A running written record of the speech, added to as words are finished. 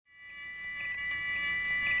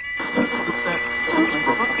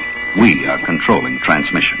We are controlling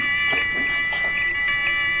transmission.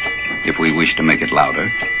 If we wish to make it louder,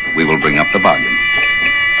 we will bring up the volume.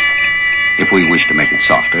 If we wish to make it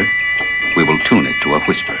softer, we will tune it to a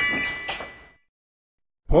whisper.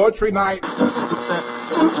 Poetry night.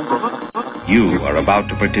 You are about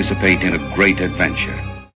to participate in a great adventure.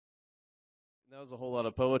 That was a whole lot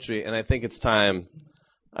of poetry, and I think it's time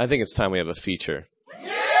we have a feature.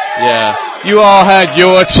 Yeah. You all had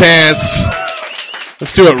your chance.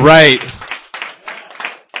 Let's do it right.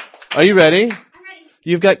 Are you ready? I'm ready.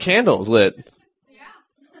 You've got candles lit. Yeah.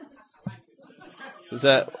 Is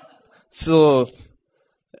that still?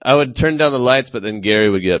 I would turn down the lights, but then Gary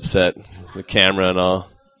would get upset. The camera and all.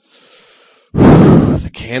 The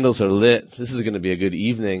candles are lit. This is going to be a good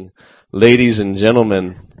evening. Ladies and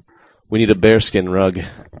gentlemen, we need a bearskin rug,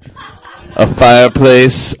 a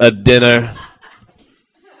fireplace, a dinner,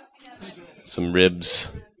 some ribs.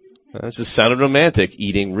 That just sounded romantic,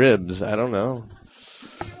 eating ribs. I don't know.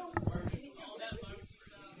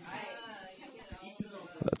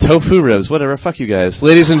 Tofu ribs, whatever. Fuck you guys.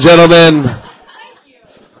 Ladies and gentlemen,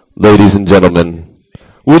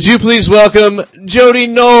 would you please welcome Jodie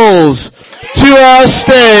Knowles to our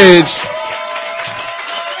stage?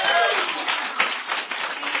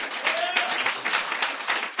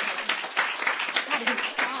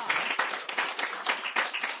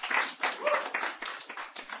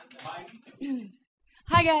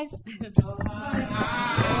 Hi, guys.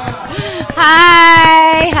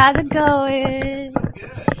 Hi, how's it going?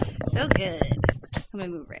 So good. I'm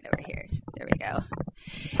going to move right over here. There we go.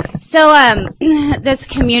 So, this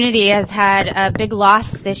community has had a big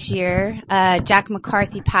loss this year. Jack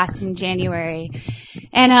McCarthy passed in January.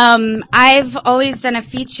 And, I've always done a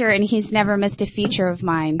feature and he's never missed a feature of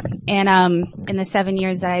mine. And, in the 7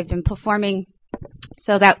 years that I've been performing,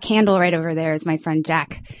 so that candle right over there is my friend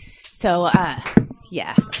Jack. So,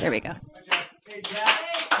 yeah, there we go.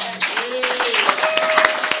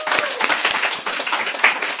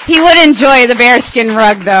 He would enjoy the bearskin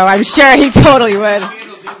rug, though. I'm sure he totally would.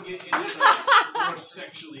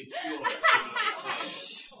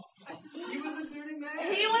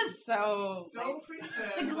 He was so...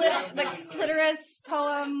 The clitoris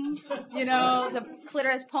poem, you know, the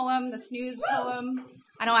clitoris poem, the snooze poem.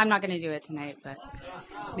 I'm not going to do it tonight, but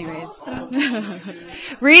anyways.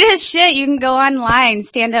 Read his shit. You can go online,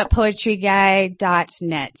 standuppoetryguy.net.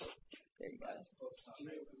 There you go.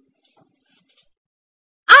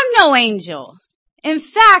 I'm no angel. In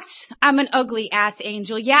fact, I'm an ugly ass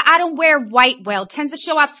angel. Yeah, I don't wear white well. Tends to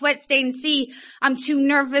show off sweat stained sea. I'm too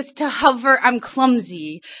nervous to hover. I'm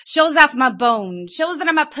clumsy. Shows off my bones. Shows that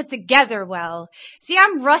I'm not put together well. See,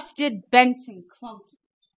 I'm rusted, bent, and clunky.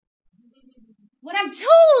 When I'm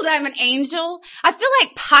told I'm an angel, I feel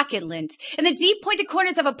like pocket lint in the deep pointed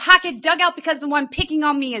corners of a pocket dug out because the one picking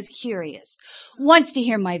on me is curious, wants to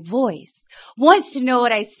hear my voice, wants to know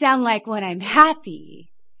what I sound like when I'm happy.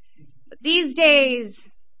 But these days,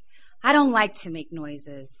 I don't like to make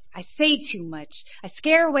noises. I say too much. I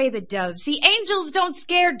scare away the doves. See, angels don't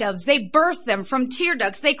scare doves. They birth them from tear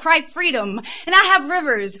ducts. They cry freedom. And I have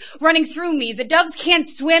rivers running through me. The doves can't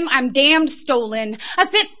swim. I'm damned stolen. I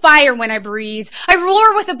spit fire when I breathe. I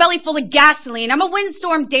roar with a belly full of gasoline. I'm a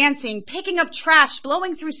windstorm dancing, picking up trash,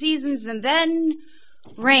 blowing through seasons, and then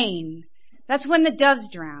rain. That's when the doves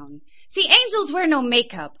drown. See, angels wear no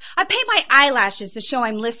makeup. I paint my eyelashes to show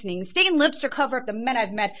I'm listening. Stain lips to cover up the men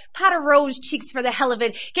I've met. Powder rose cheeks for the hell of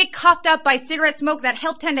it. Get coughed up by cigarette smoke that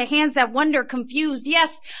help tend to hands that wonder confused.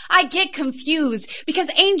 Yes, I get confused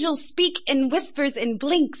because angels speak in whispers and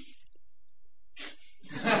blinks.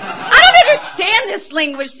 I don't understand this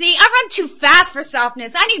language, see? I run too fast for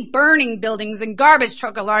softness. I need burning buildings and garbage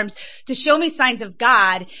truck alarms to show me signs of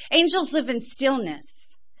God. Angels live in stillness.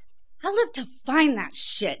 I live to find that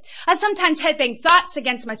shit. I sometimes headbang thoughts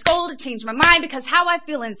against my skull to change my mind because how I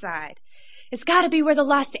feel inside. It's gotta be where the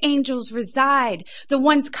lost angels reside. The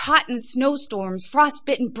ones caught in snowstorms,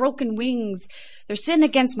 frostbitten, broken wings. They're sitting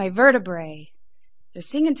against my vertebrae. They're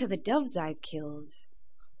singing to the doves I've killed.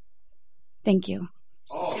 Thank you.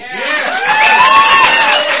 Oh, yeah!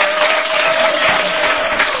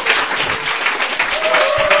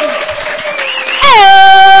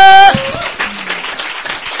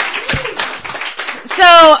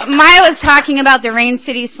 So Maya was talking about the Rain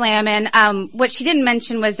City Slam, and what she didn't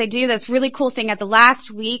mention was they do this really cool thing at the last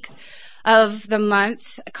week of the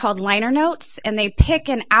month called Liner Notes, and they pick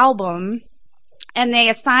an album and they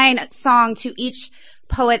assign a song to each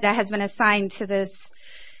poet that has been assigned to this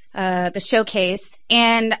the showcase.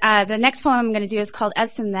 And the next poem I'm going to do is called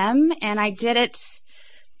Us and Them, and I did it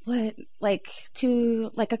a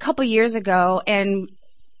couple years ago, and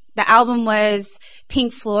The album was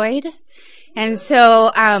Pink Floyd. And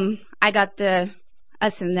so, I got the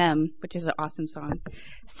Us and Them, which is an awesome song.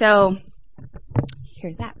 So,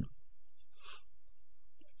 here's that.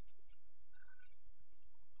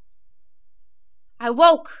 I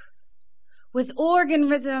woke with organ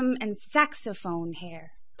rhythm and saxophone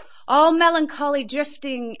hair, all melancholy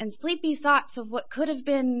drifting and sleepy thoughts of what could have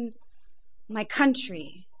been my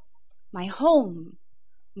country, my home,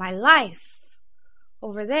 my life,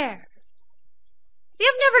 over there. See,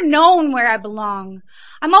 I've never known where I belong.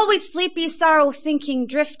 I'm always sleepy, sorrow, thinking,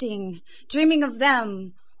 drifting, dreaming of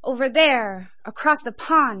them, over there, across the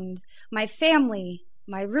pond, my family,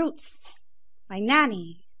 my roots, my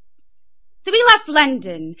nanny. So we left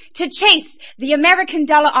London to chase the American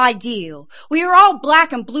dollar ideal. We were all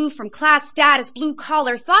black and blue from class status, blue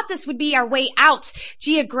collar, thought this would be our way out,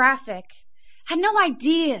 geographic. Had no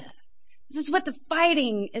idea. This is what the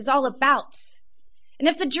fighting is all about. And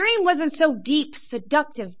if the dream wasn't so deep,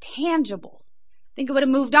 seductive, tangible, I think it would have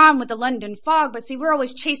moved on with the London fog. But see, we're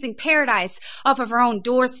always chasing paradise off of our own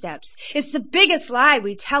doorsteps. It's the biggest lie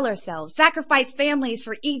we tell ourselves. Sacrifice families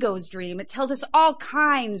for ego's dream. It tells us all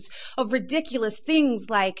kinds of ridiculous things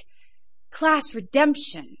like class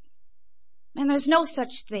redemption. Man, there's no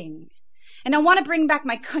such thing. And I want to bring back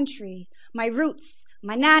my country, my roots,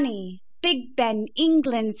 my nanny, Big Ben,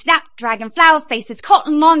 England, snapdragon, flower faces,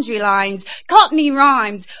 cotton laundry lines, cottony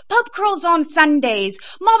rhymes, pub crawls on Sundays,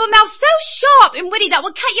 marble mouth so sharp and witty that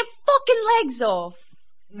will cut your fucking legs off.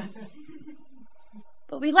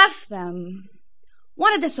 But we left them.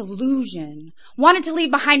 Wanted this illusion. Wanted to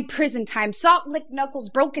leave behind prison time, salt-licked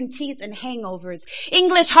knuckles, broken teeth, and hangovers.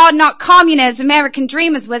 English hard-knock communism, American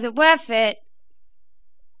dreamers, was it worth it?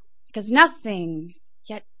 Because nothing,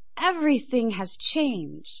 yet everything has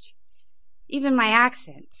changed. Even my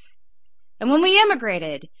accent. And when we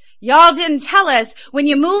immigrated, y'all didn't tell us when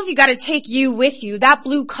you move, you gotta take you with you. That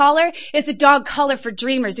blue collar is a dog color for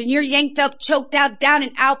dreamers. And you're yanked up, choked out, down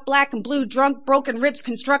and out, black and blue, drunk, broken ribs,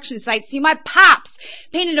 construction sites. See, my pops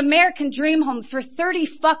painted American dream homes for 30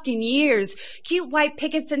 fucking years. Cute white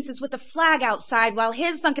picket fences with a flag outside while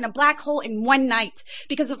his sunk in a black hole in one night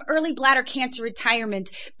because of early bladder cancer retirement,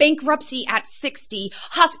 bankruptcy at 60,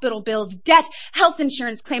 hospital bills, debt, health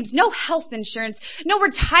insurance claims, no health insurance, no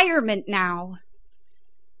retirement now.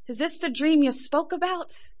 Is this the dream you spoke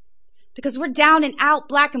about? Because we're down and out,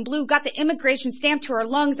 black and blue, got the immigration stamp to our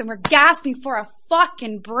lungs, and we're gasping for a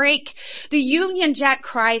fucking break. The Union Jack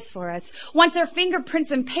cries for us. Wants our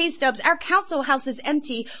fingerprints and pay stubs. Our council house is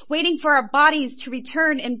empty, waiting for our bodies to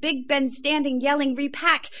return, and Big Ben standing, yelling,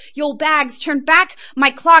 repack your bags, turn back my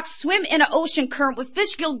clock, swim in an ocean current with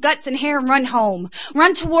fish gill guts and hair, and run home.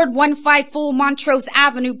 Run toward 154 Montrose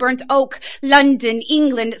Avenue, Burnt Oak, London,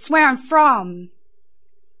 England. It's where I'm from.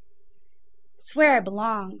 It's where I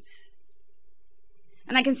belonged.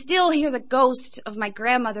 And I can still hear the ghost of my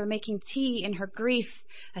grandmother making tea in her grief,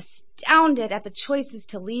 astounded at the choices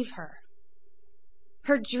to leave her.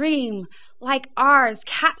 Her dream, like ours,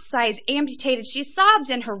 capsized, amputated. She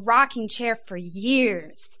sobbed in her rocking chair for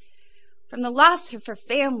years. From the loss of her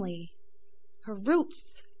family, her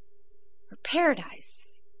roots, her paradise,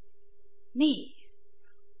 me.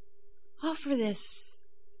 All for this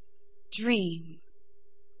dream.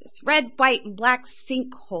 This red, white, and black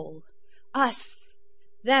sinkhole. Us,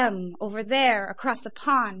 them, over there, across the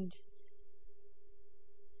pond.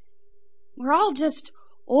 We're all just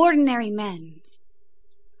ordinary men.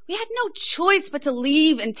 We had no choice but to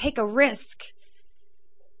leave and take a risk.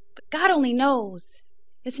 But God only knows.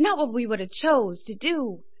 It's not what we would have chose to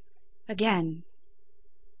do again.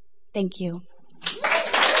 Thank you.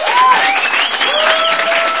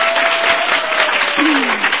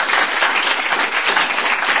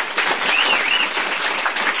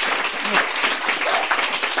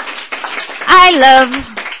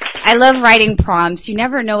 I love writing prompts. You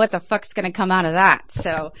never know what the fuck's gonna come out of that.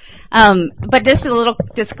 So, but just a little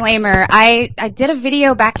disclaimer. I did a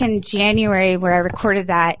video back in January where I recorded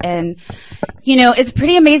that, and, you know, it's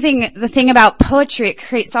pretty amazing the thing about poetry. It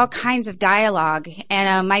creates all kinds of dialogue.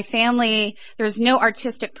 And, my family, there's no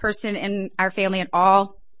artistic person in our family at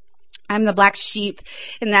all. I'm the black sheep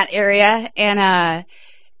in that area. And,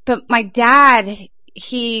 but my dad,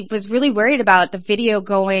 he was really worried about the video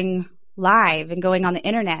going live and going on the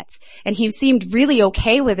internet. And he seemed really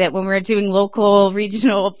okay with it when we were doing local,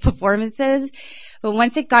 regional performances. But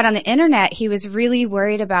once it got on the internet, he was really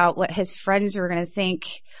worried about what his friends were going to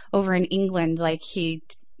think over in England. Like, he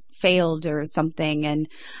failed or something. And,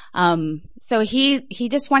 so he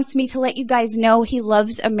just wants me to let you guys know he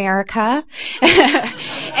loves America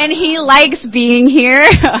and he likes being here.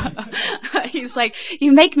 He's like,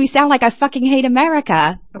 you make me sound like I fucking hate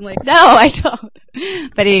America. I'm like, no, I don't.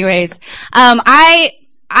 But anyways,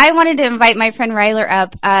 I wanted to invite my friend Ryler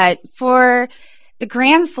up, for the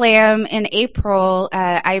Grand Slam in April.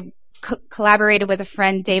 I collaborated with a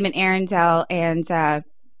friend, Damon Arundel, and,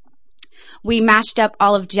 we mashed up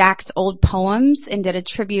all of Jack's old poems and did a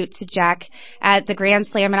tribute to Jack at the Grand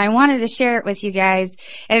Slam, and I wanted to share it with you guys.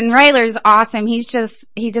 And Ryler's awesome. He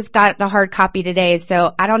just got the hard copy today,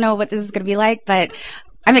 so I don't know what this is going to be like, but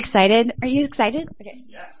I'm excited. Are you excited? Okay.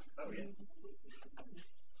 Yeah. Oh, yeah.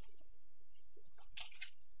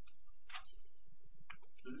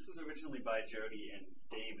 So this was originally by Jodie and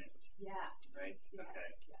Damon. Yeah. Right? Yeah. Okay.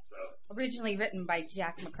 Yeah. So originally written by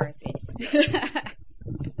Jack McCarthy.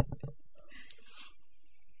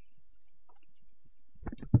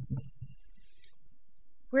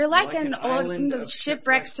 We're like an island of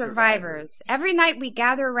shipwrecked survivors. Every night we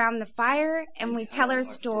gather around the fire and we tell our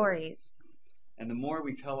stories. And the more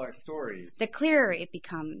we tell our stories, the clearer it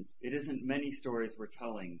becomes. It isn't many stories we're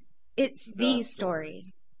telling. It's the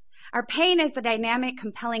story. Our pain is the dynamic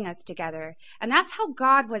compelling us together, and that's how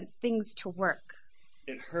God wants things to work.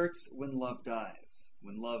 It hurts when love dies,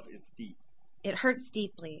 when love is deep. It hurts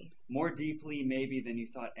deeply. More deeply, maybe, than you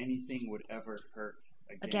thought anything would ever hurt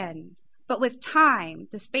again. But with time,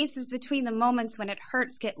 the spaces between the moments when it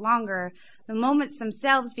hurts get longer, the moments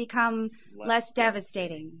themselves become less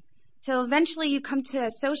devastating, till eventually you come to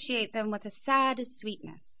associate them with a sad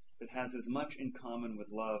sweetness. It has as much in common with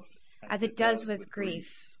love as it does with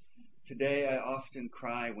grief. Today I often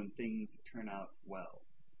cry when things turn out well.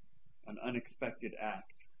 An unexpected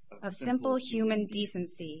act of simple human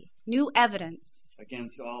decency. New evidence.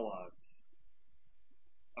 Against all odds.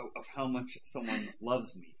 Of how much someone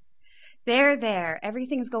loves me. There.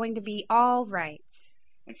 Everything's going to be all right.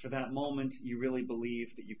 And for that moment, you really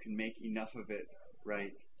believe that you can make enough of it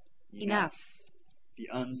right. Enough. The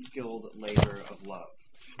unskilled labor of love.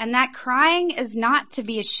 And that crying is not to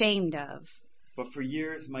be ashamed of. But for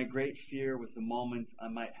years, my great fear was the moment I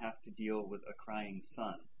might have to deal with a crying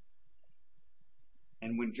son.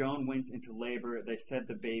 And when Joan went into labor, they said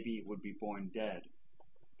the baby would be born dead.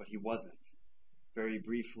 But he wasn't. Very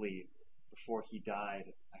briefly, before he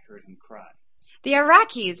died, I heard him cry. The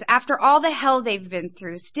Iraqis, after all the hell they've been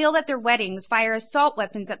through, still at their weddings fire assault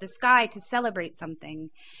weapons at the sky to celebrate something.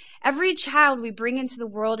 Every child we bring into the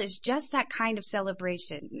world is just that kind of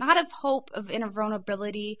celebration, not of hope of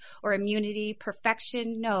invulnerability or immunity,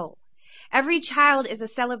 perfection, no. Every child is a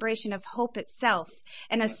celebration of hope itself,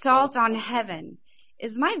 an assault on heaven.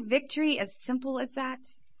 Is my victory as simple as that?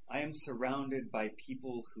 I am surrounded by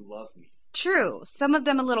people who love me. True, some of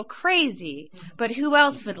them a little crazy, but who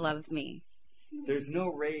else would love me? There's no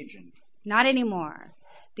rage in me. Not anymore.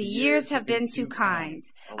 The years have been too kind.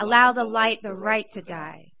 Allow the light the right to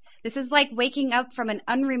die. This is like waking up from an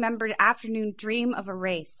unremembered afternoon dream of a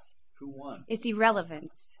race. Who won? It's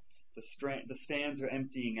irrelevant. The stands are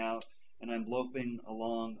emptying out, and I'm loping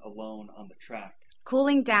along alone on the track.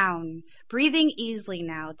 Cooling down, breathing easily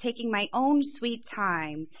now, taking my own sweet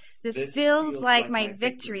time. This feels like my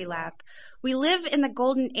victory lap. We live in the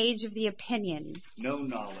golden age of the opinion. No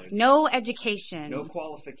knowledge. No education. No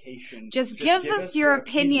qualification. Just give us your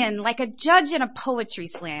opinion like a judge in a poetry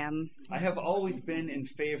slam. I have always been in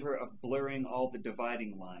favor of blurring all the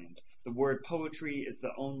dividing lines. The word poetry is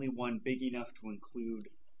the only one big enough to include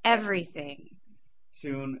everything.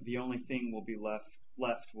 Soon, the only thing will be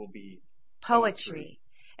left will be poetry.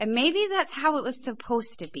 And maybe that's how it was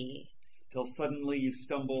supposed to be. Till suddenly you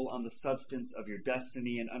stumble on the substance of your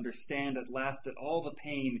destiny and understand at last that all the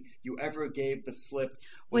pain you ever gave the slip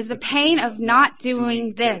was the pain of not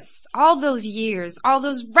doing this. All those years, all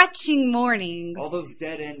those retching mornings. All those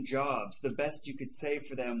dead-end jobs. The best you could say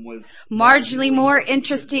for them was marginally more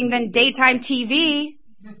interesting than daytime TV.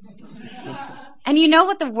 And you know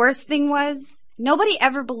what the worst thing was? Nobody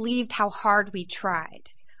ever believed how hard we tried.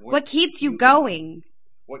 What keeps you going?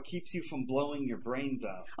 What keeps you from blowing your brains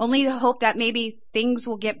out? Only the hope that maybe things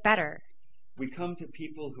will get better. We come to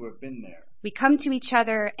people who have been there. We come to each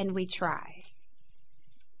other and we try.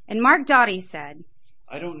 And Mark Doughty said,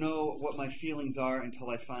 I don't know what my feelings are until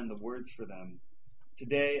I find the words for them.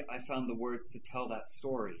 Today I found the words to tell that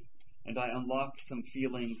story, and I unlocked some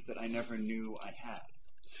feelings that I never knew I had.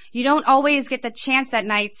 You don't always get the chance that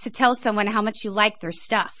night to tell someone how much you like their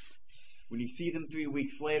stuff. When you see them 3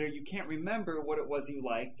 weeks later, you can't remember what it was you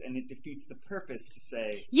liked, and it defeats the purpose to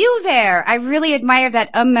say, You there! I really admire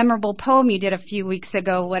that unmemorable poem you did a few weeks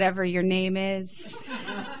ago, whatever your name is.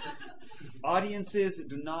 audiences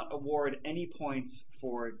do not award any points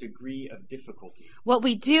for degree of difficulty. What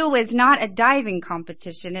we do is not a diving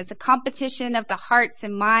competition. It's a competition of the hearts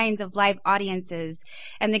and minds of live audiences.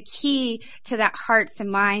 And the key to that hearts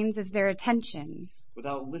and minds is their attention.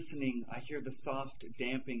 Without listening, I hear the soft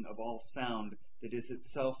damping of all sound that is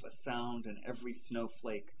itself a sound, and every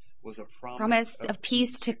snowflake was a promise of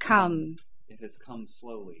peace to come. It has come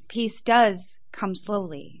slowly. Peace does come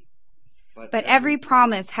slowly. But every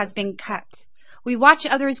promise has been kept. We watch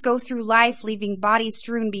others go through life, leaving bodies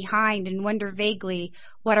strewn behind, and wonder vaguely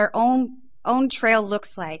what our own trail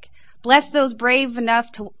looks like. Bless those brave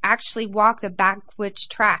enough to actually walk the backwoods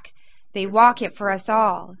track. They walk it for us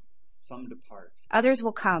all. Some depart. Others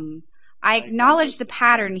will come. I acknowledge the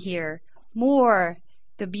pattern here, more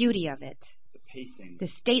the beauty of it, the pacing, the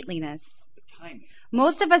stateliness. the timing,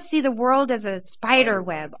 Most of us see the world as a spider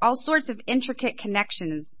web, all sorts of intricate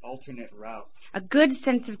connections, alternate routes, a good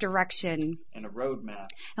sense of direction, and a roadmap.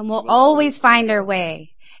 and we'll always find our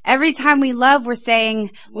way. Every time we love, we're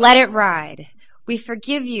saying, let it ride. We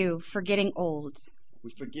forgive you for getting old. We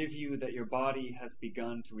forgive you that your body has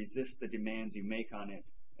begun to resist the demands you make on it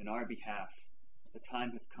in our behalf. The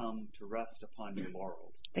time has come to rest upon your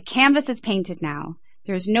laurels. The canvas is painted now.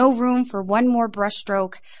 There's no room for one more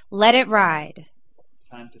brushstroke. Let it ride.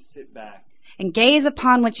 Time to sit back And gaze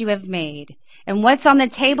upon what you have made. And what's on the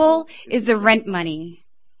table is the rent money.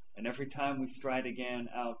 and every time we stride again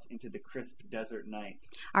out into the crisp desert night,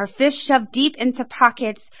 Our fists shoved deep into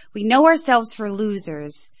pockets, we know ourselves for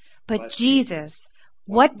losers. But Jesus,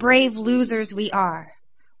 what brave losers we are.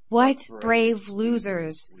 What brave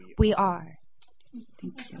losers we are.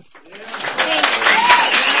 Thank you.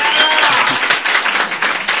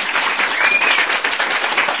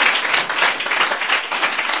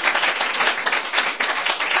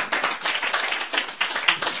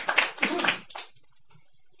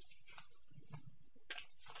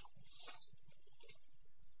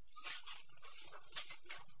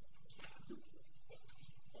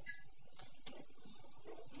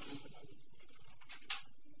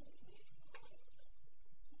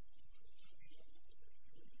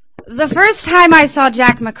 The first time I saw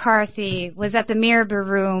Jack McCarthy was at the Mirabur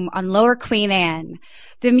Room on Lower Queen Anne.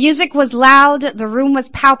 The music was loud, the room was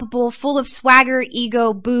palpable, full of swagger,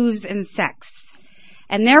 ego, booze, and sex.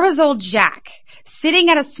 And there was old Jack, sitting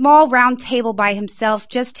at a small round table by himself,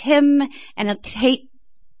 just him and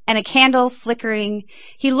a candle flickering.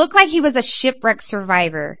 He looked like he was a shipwreck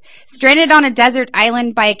survivor, stranded on a desert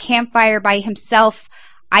island by a campfire by himself,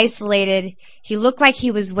 isolated. He looked like he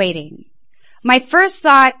was waiting. My first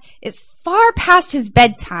thought is far past his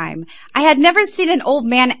bedtime. I had never seen an old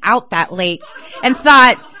man out that late and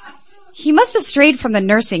thought, he must have strayed from the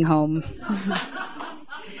nursing home.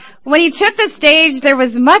 When he took the stage, there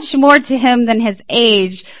was much more to him than his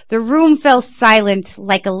age. The room fell silent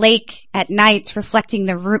like a lake at night reflecting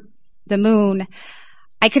the moon.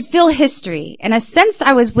 I could feel history. In a sense,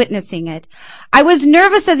 I was witnessing it. I was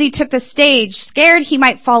nervous as he took the stage, scared he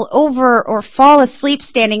might fall over or fall asleep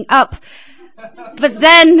standing up. But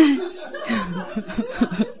then,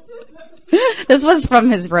 this was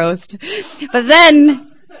from his roast. But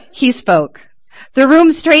then he spoke. The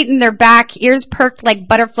room straightened their back, ears perked like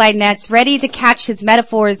butterfly nets, ready to catch his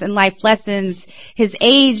metaphors and life lessons. His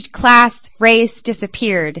age, class, race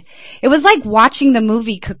disappeared. It was like watching the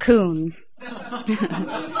movie Cocoon.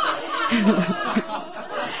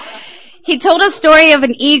 He told a story of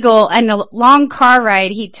an eagle and a long car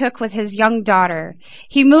ride he took with his young daughter.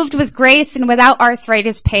 He moved with grace and without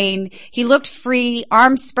arthritis pain. He looked free,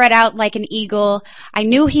 arms spread out like an eagle. I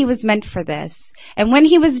knew he was meant for this. And when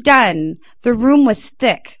he was done, the room was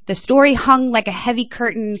thick. The story hung like a heavy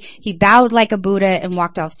curtain. He bowed like a Buddha and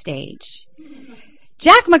walked off stage.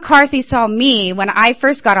 Jack McCarthy saw me when I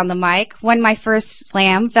first got on the mic, won my first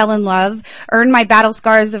slam, fell in love, earned my battle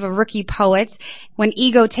scars of a rookie poet, when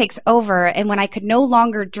ego takes over and when I could no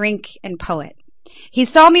longer drink and poet. He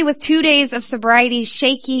saw me with 2 days of sobriety,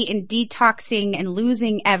 shaky and detoxing and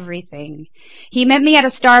losing everything. He met me at a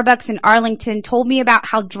Starbucks in Arlington, told me about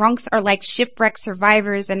how drunks are like shipwreck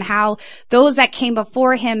survivors and how those that came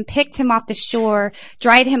before him picked him off the shore,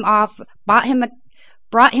 dried him off,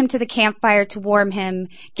 brought him to the campfire to warm him,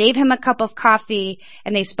 gave him a cup of coffee,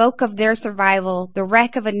 and they spoke of their survival, the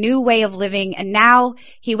wreck of a new way of living, and now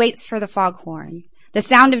he waits for the foghorn, the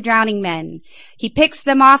sound of drowning men. He picks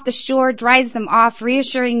them off the shore, dries them off,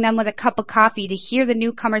 reassuring them with a cup of coffee to hear the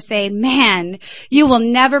newcomer say, "Man, you will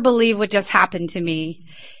never believe what just happened to me."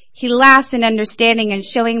 He laughs in understanding and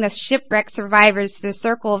showing the shipwreck survivors to the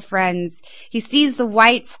circle of friends. He sees the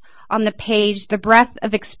whites, on the page, the breath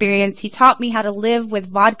of experience. He taught me how to live with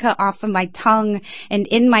vodka off of my tongue and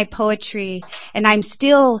in my poetry, and I'm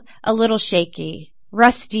still a little shaky.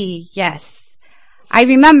 Rusty, yes. I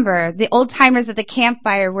remember the old timers at the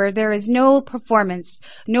campfire where there is no performance,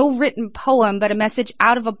 no written poem, but a message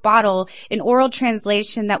out of a bottle in oral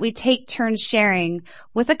translation that we take turns sharing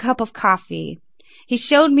with a cup of coffee. He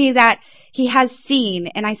showed me that he has seen,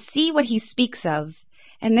 and I see what he speaks of.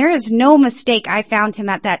 And there is no mistake I found him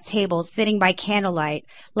at that table, sitting by candlelight,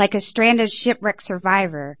 like a stranded shipwreck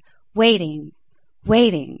survivor, waiting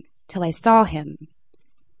till I saw him.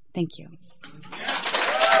 Thank you.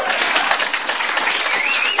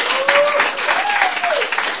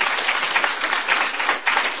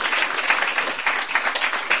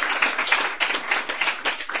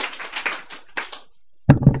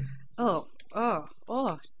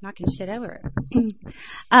 Oh, knocking shit over.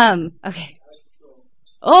 Okay.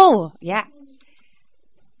 Oh, yeah.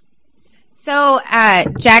 So,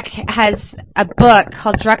 Jack has a book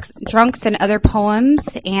called Drunks and Other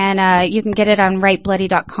Poems, and you can get it on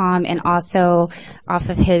writebloody.com and also off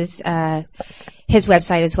of his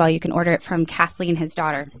website as well. You can order it from Kathleen, his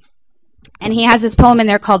daughter. And he has this poem in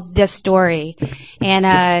there called This Story. And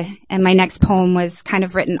my next poem was kind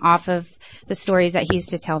of written off of the stories that he used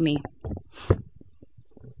to tell me.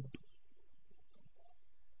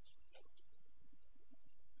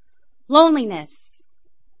 Loneliness.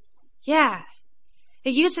 Yeah. It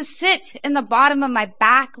used to sit in the bottom of my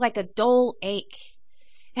back like a dull ache.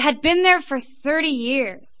 It had been there for 30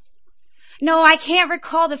 years. No, I can't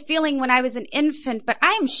recall the feeling when I was an infant, but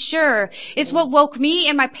I am sure it's what woke me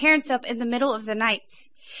and my parents up in the middle of the night.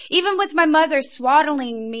 Even with my mother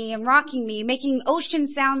swaddling me and rocking me, making ocean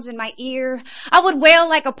sounds in my ear, I would wail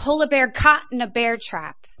like a polar bear caught in a bear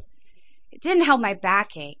trap. It didn't help my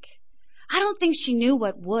backache. I don't think she knew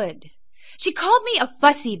what would. She called me a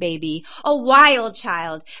fussy baby, a wild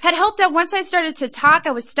child, had hoped that once I started to talk,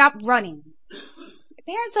 I would stop running.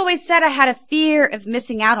 My parents always said I had a fear of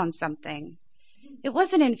missing out on something. It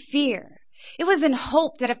wasn't in fear. It was in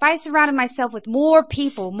hope that if I surrounded myself with more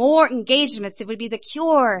people, more engagements, it would be the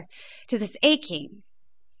cure to this aching.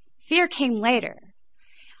 Fear came later.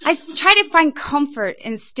 I try to find comfort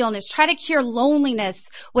in stillness, try to cure loneliness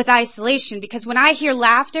with isolation, because when I hear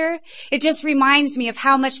laughter, it just reminds me of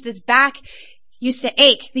how much this back used to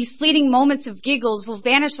ache. These fleeting moments of giggles will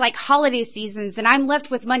vanish like holiday seasons, and I'm left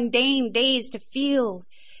with mundane days to feel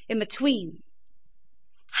in between.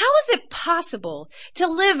 How is it possible to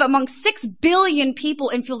live among 6 billion people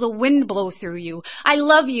and feel the wind blow through you? I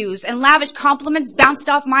love yous and lavish compliments bounced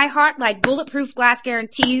off my heart like bulletproof glass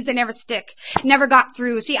guarantees that never stick, never got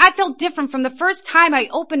through. See, I felt different from the first time I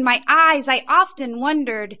opened my eyes. I often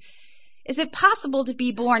wondered, is it possible to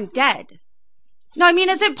be born dead? No, I mean,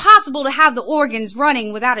 is it possible to have the organs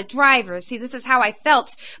running without a driver? See, this is how I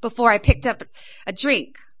felt before I picked up a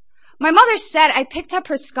drink. My mother said I picked up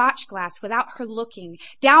her scotch glass without her looking,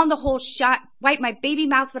 down the whole shot, wiped my baby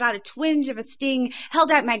mouth without a twinge of a sting, held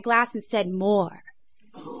out my glass and said, more.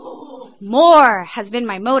 More has been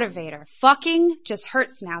my motivator. Fucking just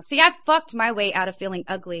hurts now. See, I fucked my way out of feeling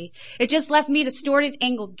ugly. It just left me distorted,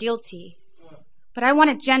 angled, guilty. But I want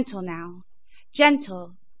it gentle now.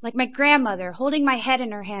 Gentle, like my grandmother, holding my head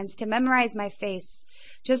in her hands to memorize my face,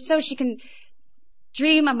 just so she can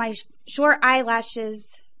dream of my short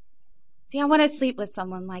eyelashes. See, I want to sleep with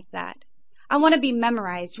someone like that. I want to be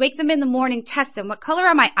memorized. Wake them in the morning, test them. What color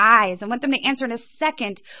are my eyes? I want them to answer in a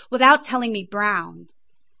second without telling me brown.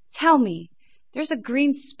 Tell me, there's a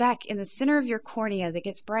green speck in the center of your cornea that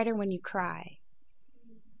gets brighter when you cry.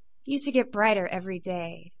 It used to get brighter every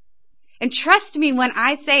day. And trust me when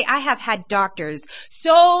I say I have had doctors,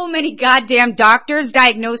 so many goddamn doctors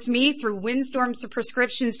diagnosed me through windstorms of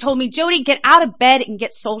prescriptions, told me, Jodie, get out of bed and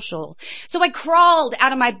get social. So I crawled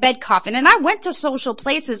out of my bed coffin and I went to social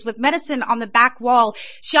places with medicine on the back wall.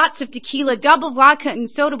 Shots of tequila, double vodka and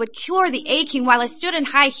soda would cure the aching while I stood in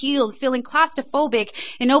high heels, feeling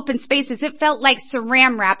claustrophobic in open spaces. It felt like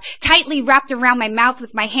saran wrap, tightly wrapped around my mouth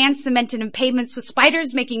with my hands cemented in pavements, with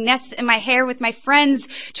spiders making nests in my hair, with my friends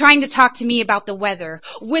trying to talk to me about the weather,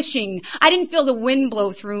 wishing I didn't feel the wind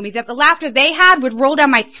blow through me, that the laughter they had would roll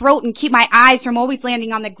down my throat and keep my eyes from always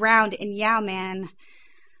landing on the ground. And yeah, man,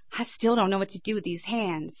 I still don't know what to do with these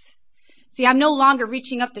hands. See, I'm no longer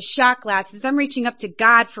reaching up to shot glasses. I'm reaching up to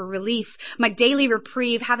God for relief, my daily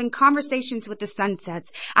reprieve, having conversations with the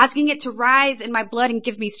sunsets, asking it to rise in my blood and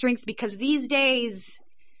give me strength, because these days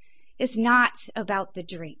it's not about the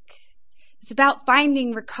drink. It's about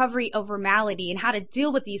finding recovery over malady and how to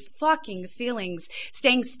deal with these fucking feelings,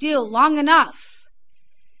 staying still long enough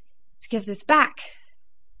to give this back.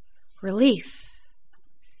 Relief.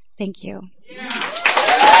 Thank you.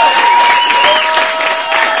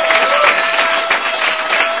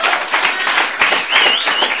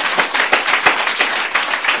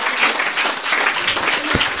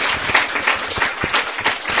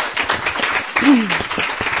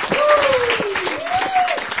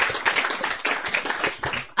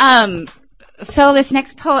 So this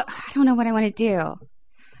next poem, I don't know what I want to do.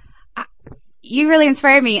 You really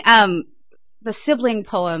inspired me. The sibling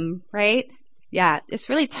poem, right? Yeah, it's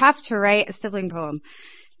really tough to write a sibling poem,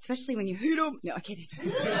 especially when you hate them. No, I'm kidding.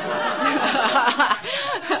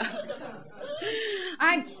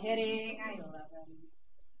 I'm kidding. I love them.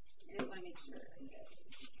 I just want to make sure.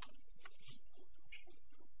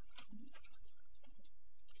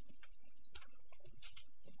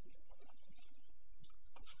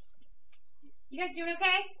 You guys doing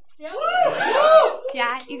okay? Yeah.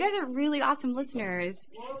 Yeah, you guys are really awesome listeners.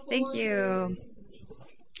 Thank you.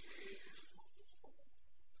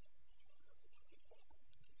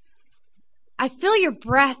 I feel your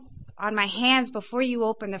breath on my hands before you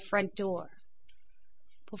open the front door.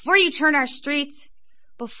 Before you turn our street,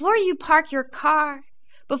 before you park your car,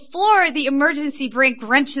 before the emergency brake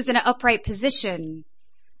wrenches in an upright position.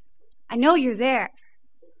 I know you're there.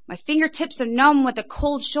 My fingertips are numb with the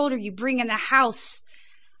cold shoulder you bring in the house.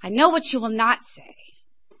 I know what you will not say.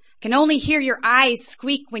 I can only hear your eyes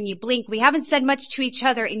squeak when you blink. We haven't said much to each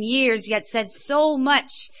other in years, yet said so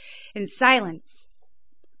much in silence.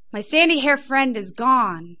 My sandy hair friend is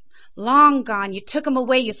gone, long gone. You took him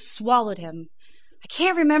away, you swallowed him. I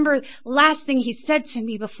can't remember the last thing he said to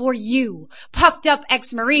me before you, puffed up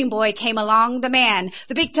ex-Marine boy, came along. The man,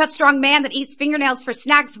 the big tough strong man that eats fingernails for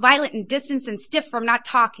snacks, violent and distant and stiff from not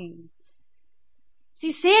talking.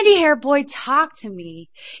 See, sandy hair boy talked to me.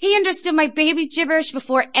 He understood my baby gibberish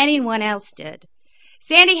before anyone else did.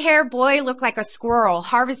 Sandy hair boy looked like a squirrel,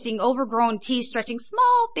 harvesting overgrown teeth, stretching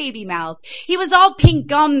small baby mouth. He was all pink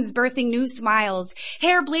gums, birthing new smiles.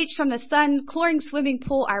 Hair bleached from the sun, chlorine swimming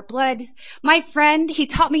pool, our blood. My friend, he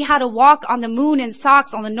taught me how to walk on the moon in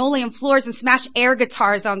socks on linoleum floors and smash air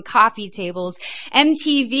guitars on coffee tables.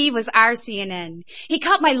 MTV was our CNN. He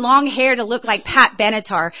cut my long hair to look like Pat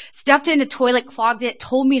Benatar, stuffed it in a toilet, clogged it,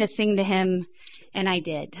 told me to sing to him, and I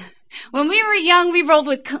did. When we were young, we rolled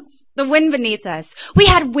with the wind beneath us. We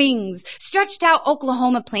had wings, stretched out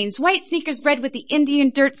Oklahoma plains, white sneakers red with the Indian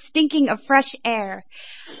dirt stinking of fresh air.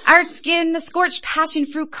 Our skin, scorched passion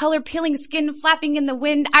fruit color, peeling skin flapping in the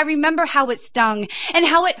wind. I remember how it stung and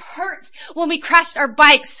how it hurt when we crashed our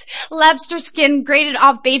bikes. Lobster skin grated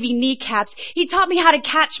off baby kneecaps. He taught me how to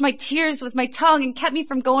catch my tears with my tongue and kept me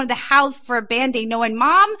from going to the house for a Band-Aid, knowing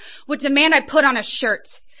Mom would demand I put on a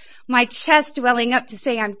shirt. My chest welling up to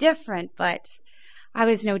say I'm different, but I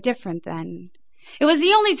was no different then. It was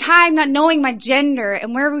the only time not knowing my gender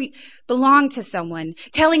and where we belonged to someone,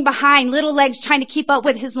 tailing behind, little legs trying to keep up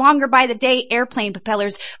with his longer by the day airplane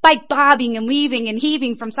propellers, bike bobbing and weaving and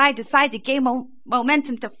heaving from side to side to gain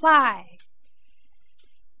momentum to fly.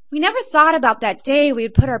 We never thought about that day we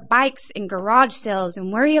would put our bikes in garage sales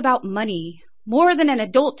and worry about money, more than an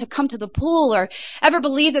adult to come to the pool, or ever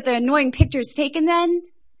believe that the annoying pictures taken then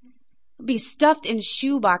be stuffed in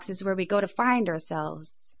shoe boxes where we go to find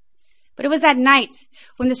ourselves. But it was at night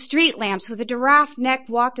when the street lamps with a giraffe neck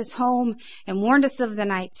walked us home and warned us of the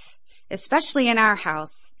night, especially in our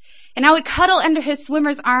house. And I would cuddle under his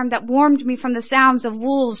swimmer's arm that warmed me from the sounds of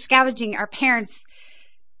wolves scavenging our parents.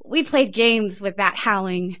 We played games with that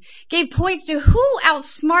howling, gave points to who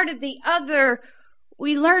outsmarted the other.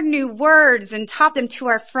 We learned new words and taught them to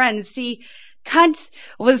our friends. See, cunt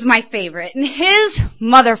was my favorite, and his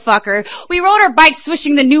motherfucker. We rode our bikes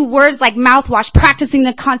swishing the new words like mouthwash, practicing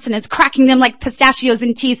the consonants, cracking them like pistachios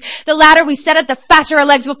in teeth. The louder we said it, the faster our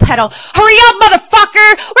legs would pedal. Hurry up,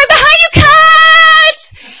 motherfucker! We're behind you,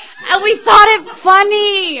 cunt! And we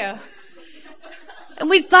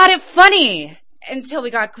thought it funny. Until we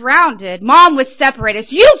got grounded. Mom would separate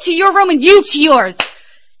us. You to your room and you to yours.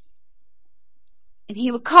 And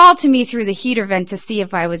he would call to me through the heater vent to see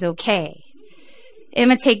if I was okay.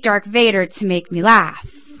 Imitate Darth Vader to make me laugh.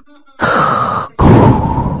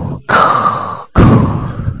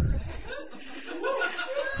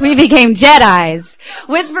 We became Jedis,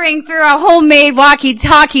 whispering through a homemade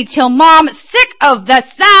walkie-talkie till Mom, sick of the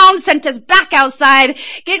sound, sent us back outside.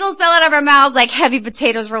 Giggles fell out of our mouths like heavy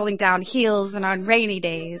potatoes rolling down heels. And on rainy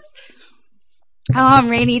days,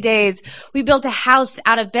 we built a house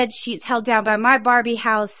out of bed sheets held down by my Barbie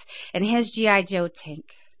house and his G.I. Joe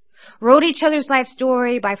tank. Wrote each other's life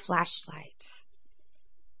story by flashlight.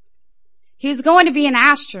 He was going to be an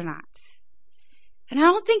astronaut. And I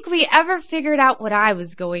don't think we ever figured out what I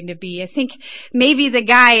was going to be. I think maybe the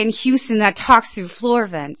guy in Houston that talks through floor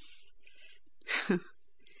vents.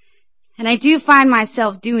 And I do find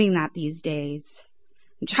myself doing that these days.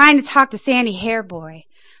 I'm trying to talk to Sandy Hairboy.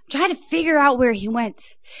 I'm trying to figure out where he went.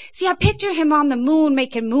 See, I picture him on the moon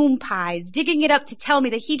making moon pies, digging it up to tell me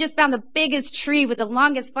that he just found the biggest tree with the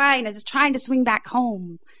longest vine and is trying to swing back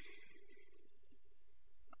home.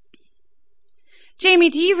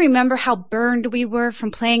 Jamie, do you remember how burned we were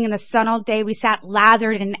from playing in the sun all day? We sat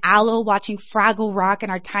lathered in aloe watching Fraggle Rock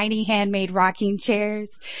in our tiny handmade rocking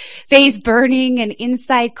chairs, face burning and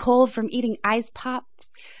inside cold from eating ice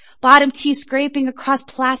pops, bottom teeth scraping across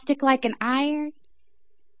plastic like an iron.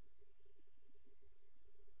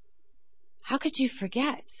 How could you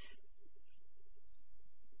forget?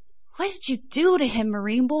 What did you do to him,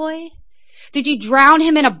 Marine Boy? Did you drown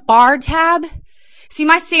him in a bar tab? See,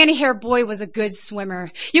 my sandy hair boy was a good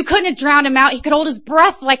swimmer. You couldn't have drowned him out. He could hold his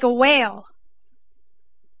breath like a whale.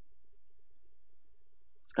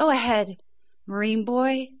 Let's go ahead, Marine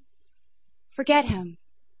Boy. Forget him.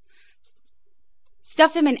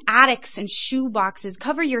 Stuff him in attics and shoe boxes.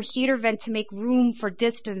 Cover your heater vent to make room for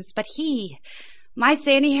distance. But he, my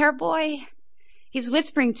sandy hair boy, he's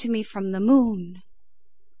whispering to me from the moon.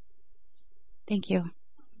 Thank you.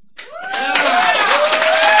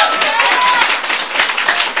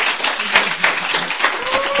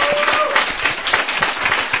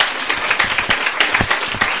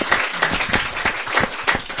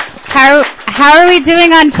 How are we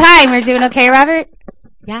doing on time? We're doing okay, Robert?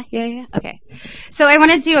 Yeah. Okay. So I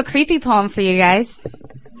want to do a creepy poem for you guys.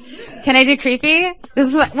 Can I do creepy?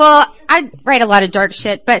 I write a lot of dark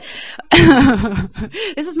shit, but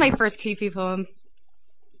this is my first creepy poem.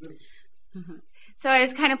 So I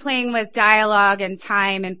was kind of playing with dialogue and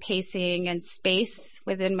time and pacing and space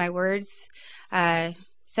within my words.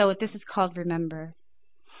 So this is called Remember.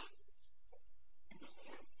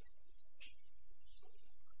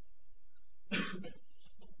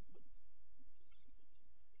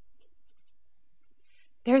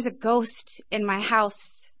 There's a ghost in my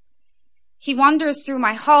house. He wanders through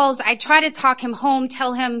my halls. I try to talk him home,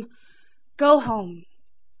 tell him, go home.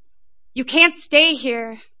 You can't stay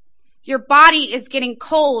here. Your body is getting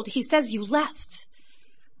cold. He says you left.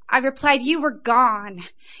 I replied, you were gone.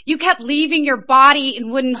 You kept leaving your body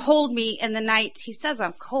and wouldn't hold me in the night. He says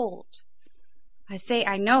I'm cold. I say,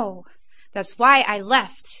 I know. That's why I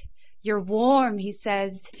left. You're warm, he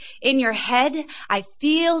says. In your head, I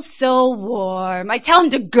feel so warm. I tell him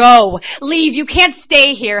to go. Leave. You can't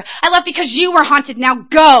stay here. I left because you were haunted. Now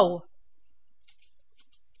go.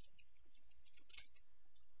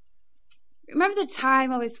 Remember the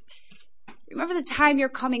time you're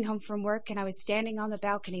coming home from work and I was standing on the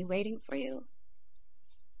balcony waiting for you?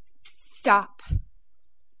 Stop.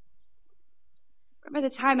 Remember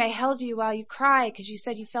the time I held you while you cried because you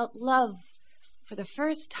said you felt love for the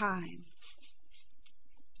first time?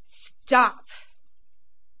 Stop.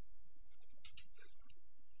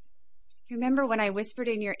 Remember when I whispered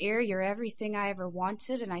in your ear, you're everything I ever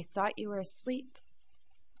wanted, and I thought you were asleep?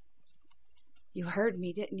 You heard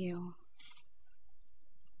me, didn't you?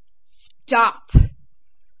 Stop.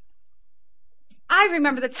 I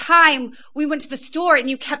remember the time we went to the store and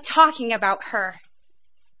you kept talking about her.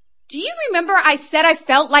 Do you remember I said I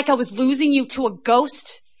felt like I was losing you to a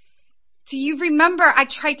ghost? Do you remember I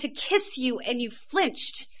tried to kiss you and you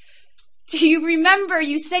flinched? Do you remember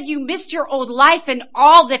you said you missed your old life and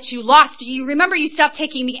all that you lost? Do you remember you stopped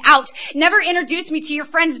taking me out, never introduced me to your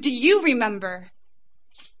friends? Do you remember?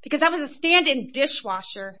 Because I was a stand-in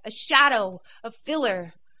dishwasher, a shadow, a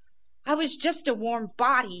filler. I was just a warm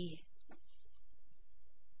body.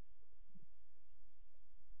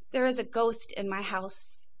 There is a ghost in my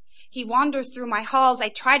house. He wanders through my halls. I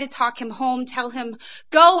try to talk him home, tell him,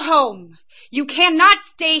 go home. You cannot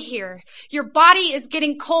stay here. Your body is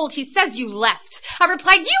getting cold. He says you left. I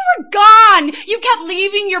replied, you were gone. You kept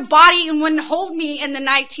leaving your body and wouldn't hold me in the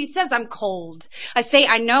night. He says I'm cold. I say,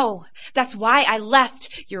 I know. That's why I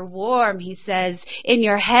left. You're warm, he says. In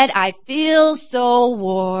your head, I feel so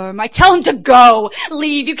warm. I tell him to go.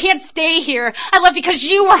 Leave. You can't stay here. I left because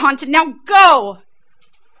you were haunted. Now go.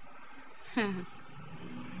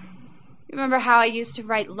 Remember how I used to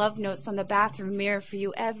write love notes on the bathroom mirror for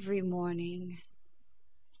you every morning?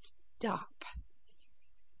 Stop.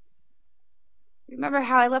 Remember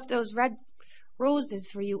how I left those red roses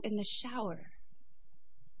for you in the shower?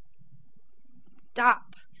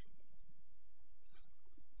 Stop.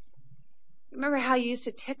 Remember how you used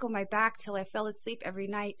to tickle my back till I fell asleep every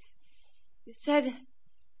night? You said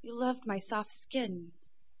you loved my soft skin.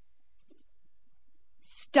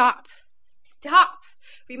 Stop. Stop.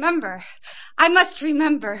 Remember. I must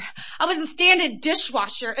remember. I was a stand-in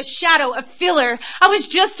dishwasher, a shadow, a filler. I was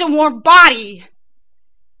just a warm body.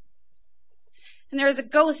 And there is a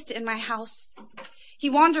ghost in my house. He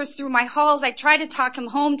wanders through my halls. I try to talk him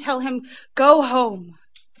home, tell him, go home.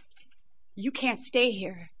 You can't stay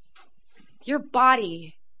here. Your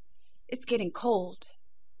body, it's getting cold.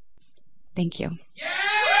 Thank you.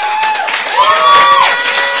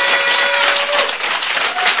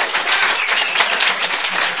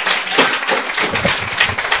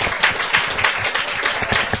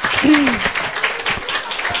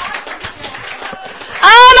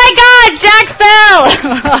 Oh my God, Jack fell!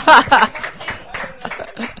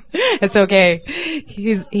 It's okay.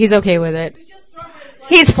 He's okay with it.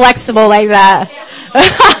 He's flexible like that.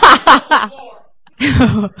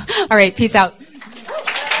 All right, peace out.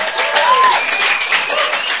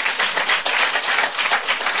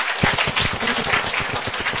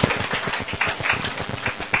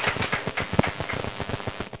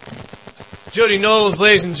 Jodie Knowles,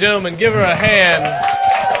 ladies and gentlemen, give her a hand.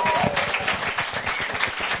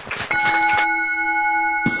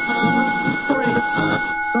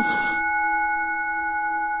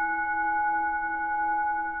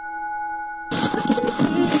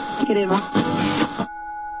 Get it,